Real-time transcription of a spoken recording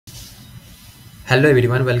Hello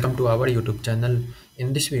everyone, welcome to our YouTube channel.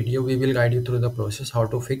 In this video, we will guide you through the process how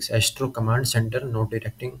to fix Astro command center not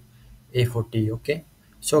detecting A40. Okay,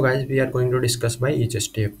 so guys, we are going to discuss by each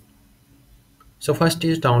step. So first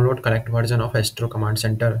is download correct version of Astro command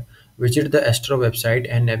center. Visit the Astro website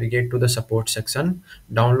and navigate to the support section.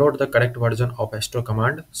 Download the correct version of Astro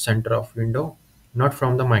command center of Windows, not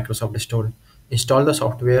from the Microsoft Store. Install the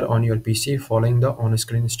software on your PC following the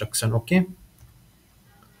on-screen instruction. Okay.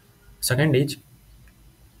 Second is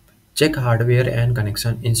check hardware and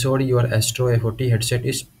connection. Ensure your Astro A40 headset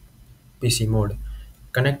is PC mode.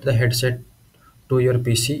 Connect the headset to your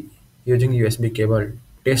PC using USB cable.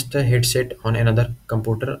 Test the headset on another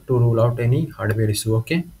computer to rule out any hardware issue.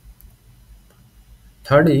 Okay.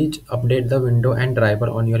 Third is update the window and driver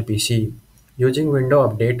on your PC. Using window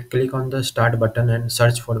update, click on the start button and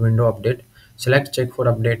search for window update. Select check for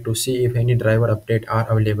update to see if any driver update are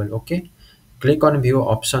available. Okay. Click on view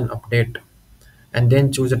option update and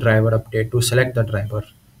then choose a driver update to select the driver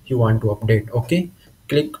you want to update. Okay,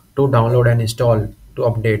 click to download and install to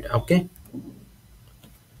update. Okay,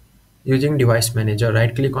 using device manager,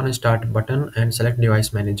 right click on a start button and select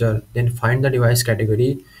device manager, then find the device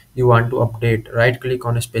category you want to update. Right click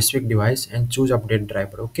on a specific device and choose update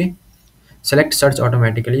driver. Okay, select search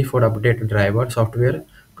automatically for update driver software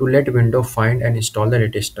to let window find and install the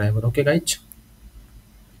latest driver. Okay guys,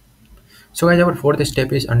 so guys, our fourth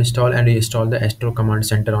step is uninstall and reinstall the Astro command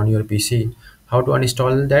center on your PC. How to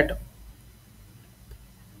uninstall that?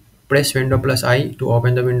 Press Window plus I to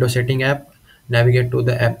open the Windows Setting app. Navigate to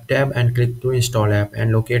the App tab and click to Install app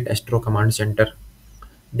and locate Astro command center.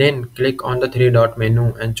 Then click on the three dot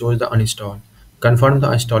menu and choose the uninstall. Confirm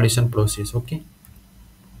the installation process. Okay.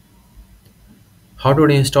 How to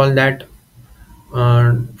reinstall that?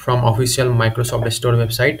 From official Microsoft Store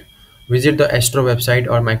website. Visit the Astro website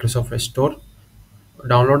or Microsoft Store.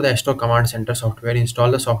 Download the Astro command center software.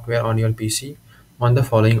 Install the software on your PC on the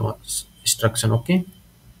following instruction. Okay.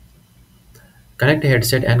 Connect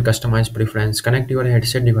headset and customize preference. Connect your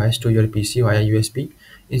headset device to your PC via USB.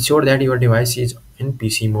 Ensure that your device is in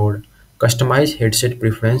PC mode. Customize headset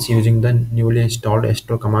preference using the newly installed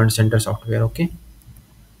Astro command center software. Okay.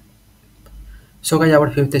 So guys, our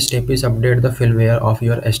fifth step is update the firmware of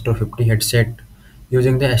your Astro 50 headset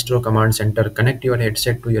using the Astro command center. Connect your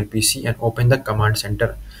headset to your PC and open the command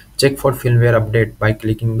center. Check for firmware update by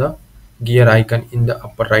clicking the gear icon in the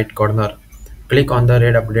upper right corner. Click on the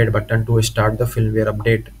red update button to start the firmware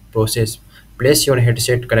update process. Place your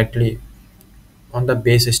headset correctly on the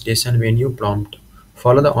base station when you prompt.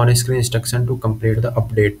 Follow the on-screen instruction to complete the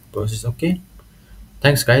update process. Okay.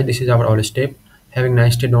 Thanks guys. This is our all step. Having a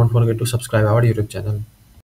nice day. Don't forget to subscribe our YouTube channel.